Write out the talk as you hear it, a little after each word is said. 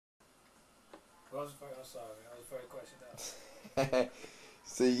What was the first? I'm sorry, that was the first question.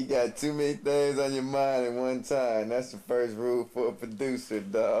 See, you got too many things on your mind at one time. That's the first rule for a producer,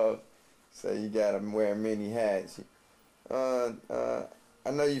 dog. So you gotta wear many hats. Uh, uh,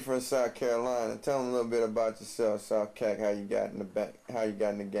 I know you from South Carolina. Tell them a little bit about yourself, South Cac. How you got in the back, how you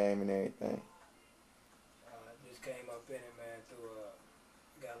got in the game and everything. Just came up in it, man. Through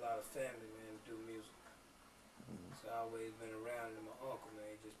got a lot of family, man, to do music. So I always been around. And my uncle, man,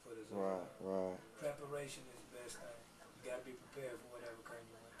 he just put us on. Right, right. Preparation is the best thing. You gotta be prepared for whatever comes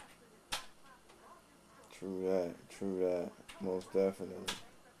your way. True that. True that. Most definitely.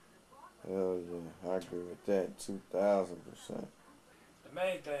 Hell yeah, I agree with that 2,000%. The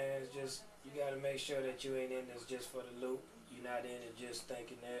main thing is just you gotta make sure that you ain't in this just for the loot. You're not in it just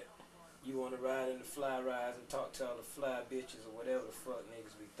thinking that you want to ride in the fly rides and talk to all the fly bitches or whatever the fuck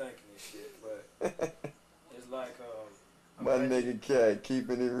niggas be thinking and shit. But it's like My nigga Cat,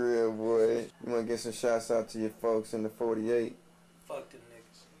 keeping it real, boy. You wanna get some shots out to your folks in the 48? Fuck them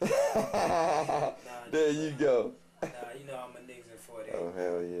niggas. There you go. Nah, you know all my niggas in 48. Oh,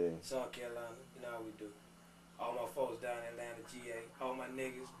 hell yeah. South Carolina, you know how we do. All my folks down in Atlanta, GA. All my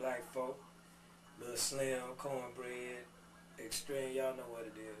niggas, black folk. Lil Slim, Cornbread, Extreme, y'all know what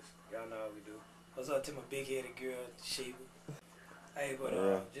it is. Y'all know how we do. What's up to my big-headed girl, Sheba? Hey,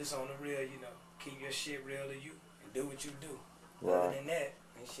 but just on the real, you know, keep your shit real to you and do what you do. Right. Other than that,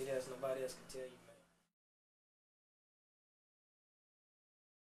 ain't shit else nobody else can tell you.